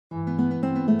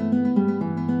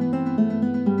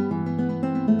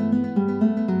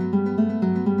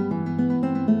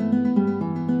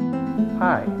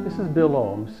is Bill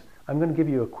Ohms. I'm going to give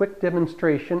you a quick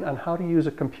demonstration on how to use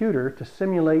a computer to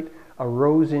simulate a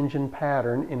rose engine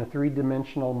pattern in a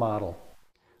three-dimensional model.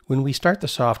 When we start the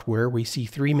software, we see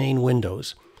three main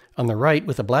windows. On the right,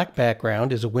 with a black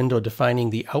background, is a window defining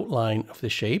the outline of the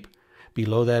shape.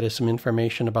 Below that is some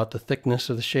information about the thickness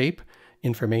of the shape,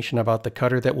 information about the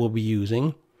cutter that we'll be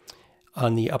using.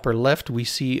 On the upper left, we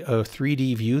see a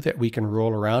 3D view that we can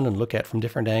roll around and look at from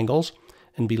different angles.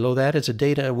 And below that is a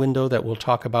data window that we'll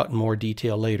talk about in more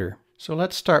detail later. So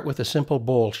let's start with a simple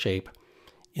bowl shape.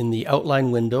 In the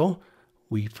outline window,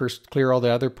 we first clear all the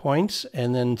other points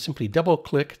and then simply double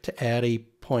click to add a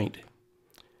point.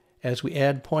 As we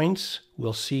add points,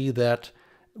 we'll see that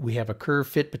we have a curve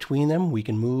fit between them. We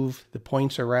can move the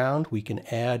points around. We can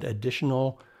add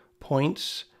additional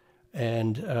points.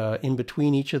 And in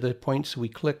between each of the points we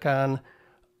click on,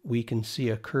 we can see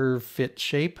a curve fit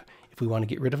shape. If we want to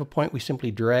get rid of a point, we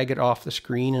simply drag it off the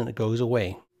screen and it goes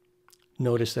away.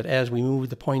 Notice that as we move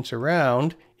the points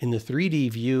around in the 3D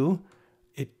view,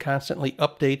 it constantly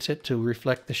updates it to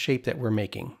reflect the shape that we're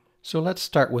making. So let's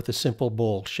start with a simple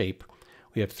bowl shape.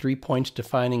 We have 3 points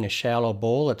defining a shallow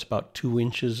bowl that's about 2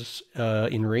 inches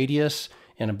in radius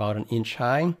and about 1 inch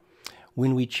high.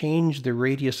 When we change the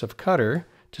radius of cutter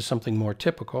to something more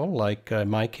typical, like in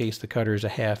my case the cutter is a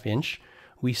 1/2 inch,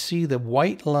 we see the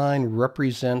white line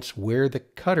represents where the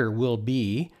cutter will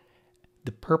be.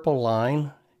 The purple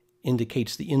line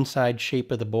indicates the inside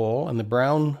shape of the bowl, and the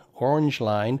brown-orange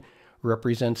line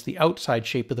represents the outside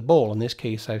shape of the bowl. In this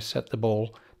case, I've set the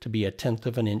bowl to be 1/10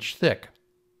 of an inch thick.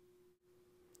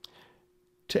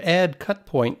 To add cut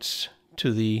points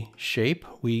to the shape,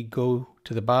 we go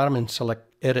to the bottom and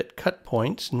select Edit Cut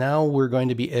Points. Now we're going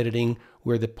to be editing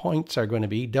where the points are going to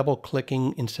be.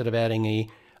 Double-clicking, instead of adding a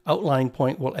outline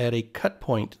point, we'll add a cut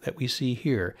point that we see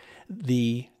here.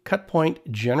 The cut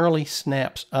point generally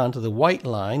snaps onto the white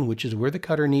line, which is where the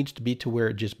cutter needs to be to where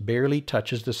it just barely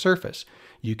touches the surface.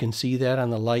 You can see that on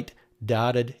the light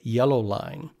dotted yellow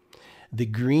line. The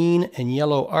green and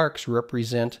yellow arcs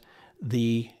represent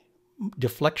the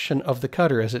deflection of the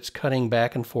cutter as it's cutting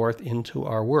back and forth into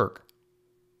our work.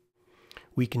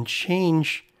 We can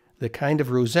change the kind of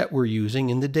rosette we're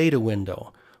using in the data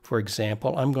window. For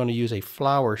example, I'm going to use a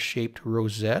flower-shaped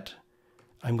rosette.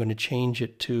 I'm going to change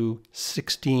it to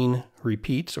 16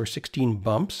 repeats or 16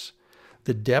 bumps.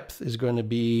 The depth is going to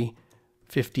be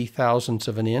 50 thousandths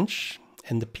of an inch,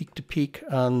 and the peak-to-peak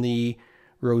on the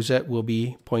rosette will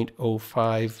be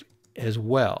 0.05 as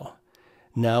well.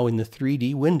 Now in the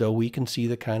 3D window, we can see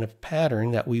the kind of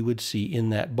pattern that we would see in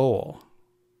that bowl.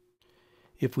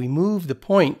 If we move the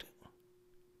point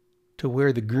to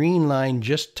where the green line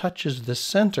just touches the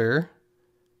center,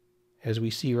 as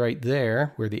we see right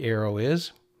there where the arrow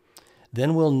is,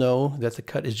 then we'll know that the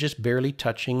cut is just barely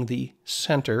touching the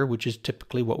center, which is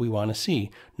typically what we want to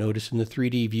see. Notice in the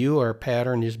 3D view, our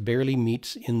pattern just barely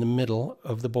meets in the middle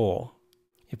of the bowl.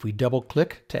 If we double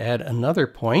click to add another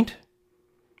point,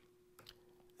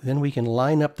 then we can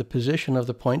line up the position of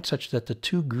the point such that the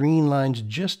two green lines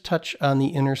just touch on the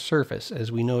inner surface,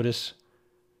 as we notice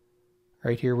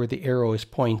right here where the arrow is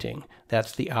pointing.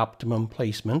 That's the optimum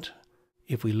placement.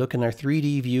 If we look in our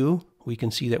 3D view, we can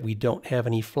see that we don't have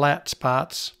any flat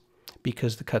spots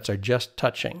because the cuts are just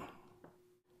touching.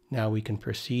 Now we can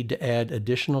proceed to add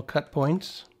additional cut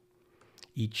points.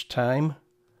 Each time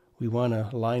we want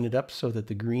to line it up so that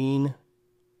the green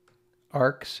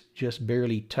arcs just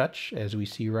barely touch, as we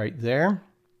see right there.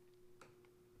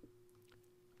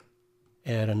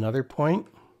 Add another point.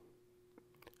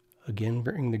 Again,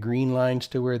 bring the green lines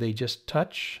to where they just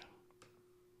touch.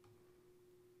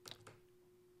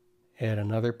 Add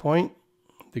another point.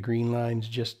 The green lines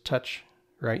just touch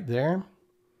right there.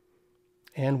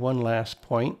 And one last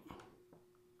point.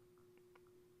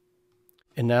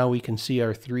 And now we can see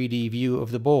our 3D view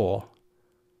of the bowl.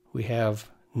 We have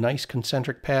nice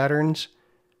concentric patterns.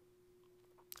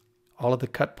 All of the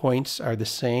cut points are the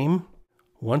same.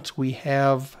 Once we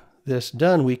have this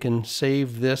done, we can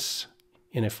save this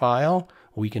in a file.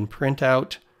 We can print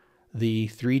out the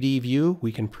 3D view.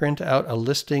 We can print out a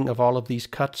listing of all of these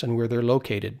cuts and where they're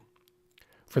located.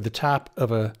 For the top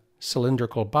of a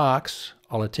cylindrical box,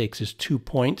 all it takes is 2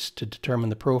 points to determine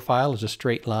the profile as a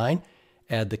straight line.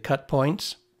 Add the cut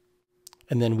points,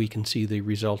 and then we can see the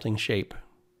resulting shape.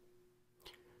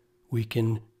 We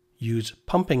can use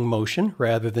pumping motion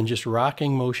rather than just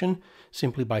rocking motion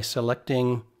simply by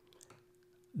selecting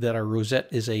that our rosette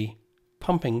is a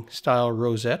pumping style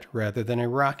rosette rather than a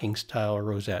rocking style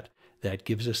rosette. That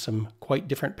gives us some quite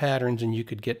different patterns than you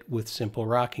could get with simple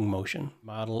rocking motion.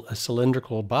 Model a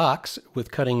cylindrical box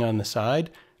with cutting on the side.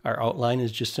 Our outline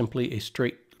is just simply a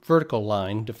straight vertical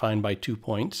line defined by 2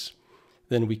 points.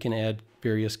 Then we can add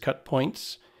various cut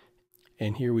points.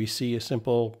 And here we see a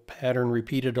simple pattern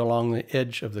repeated along the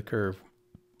edge of the curve.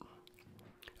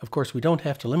 Of course, we don't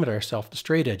have to limit ourselves to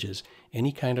straight edges.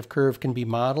 Any kind of curve can be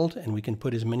modeled, and we can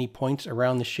put as many points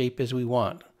around the shape as we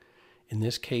want. In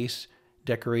this case,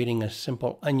 decorating a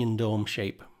simple onion dome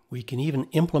shape. We can even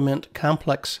implement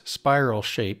complex spiral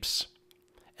shapes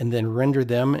and then render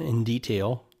them in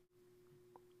detail.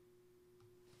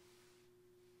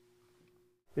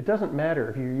 It doesn't matter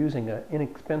if you're using an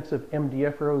inexpensive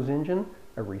MDF Rose engine,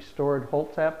 a restored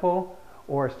Holtz-Apfel,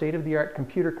 or a state-of-the-art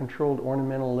computer-controlled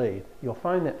ornamental lathe. You'll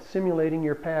find that simulating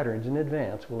your patterns in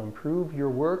advance will improve your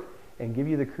work and give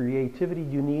you the creativity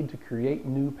you need to create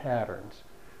new patterns.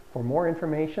 For more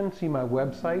information, see my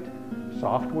website,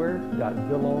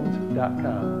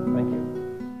 software.villones.com. Thank you.